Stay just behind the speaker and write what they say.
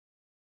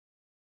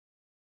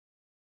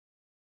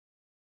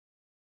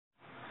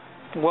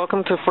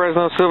Welcome to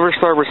Fresno Silver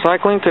Star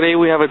Recycling. Today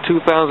we have a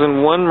 2001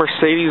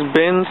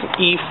 Mercedes-Benz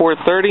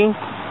E430.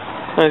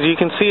 As you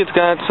can see, it's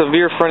got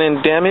severe front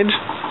end damage.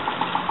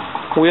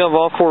 We have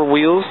all four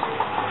wheels.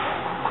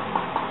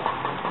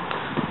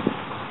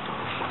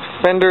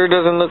 Fender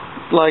doesn't look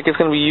like it's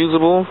going to be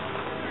usable.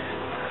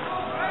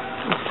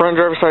 Front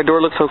driver's side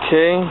door looks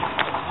okay.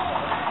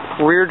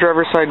 Rear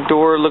driver's side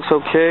door looks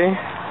okay.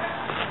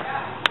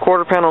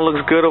 Quarter panel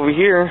looks good over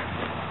here.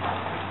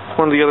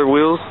 One of the other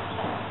wheels.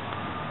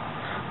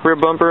 Rear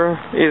bumper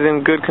is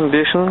in good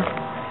condition.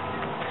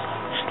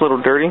 Just a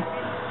little dirty.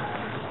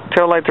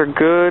 Tail lights are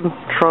good.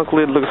 Trunk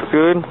lid looks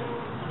good.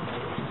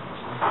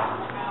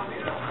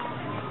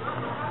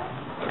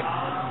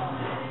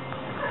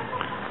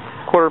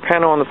 Quarter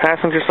panel on the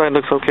passenger side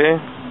looks okay.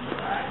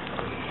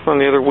 On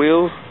the other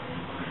wheels.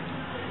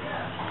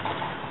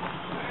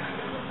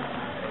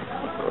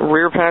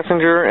 Rear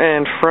passenger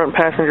and front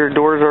passenger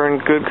doors are in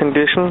good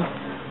condition.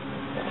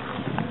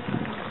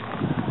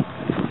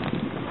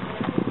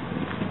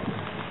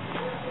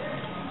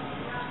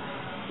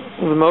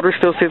 The motor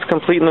still sits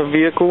complete in the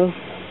vehicle,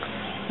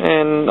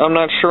 and I'm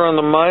not sure on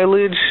the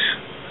mileage.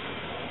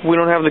 We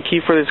don't have the key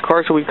for this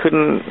car, so we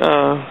couldn't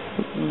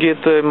get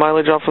the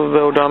mileage off of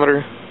the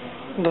odometer.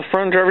 The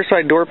front driver's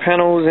side door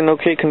panel is in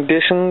okay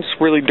condition. It's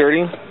really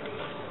dirty.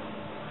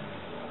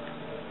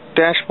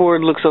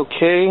 Dashboard looks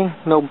okay.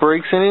 No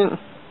breaks in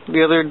it.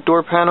 The other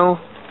door panel,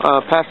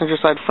 passenger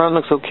side front,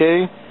 looks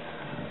okay.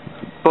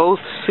 Both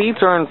seats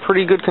are in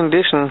pretty good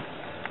condition.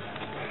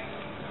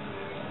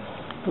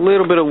 A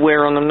little bit of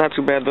wear on them, not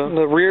too bad though.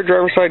 The rear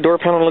driver's side door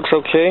panel looks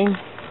okay.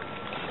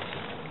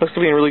 Looks to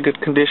be in really good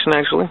condition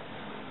actually.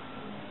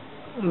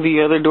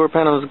 The other door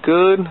panel is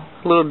good.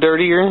 A little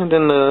dirtier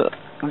than the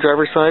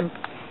driver's side.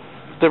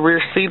 The rear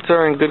seats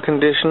are in good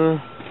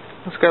condition.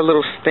 It's got a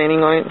little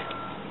staining on it.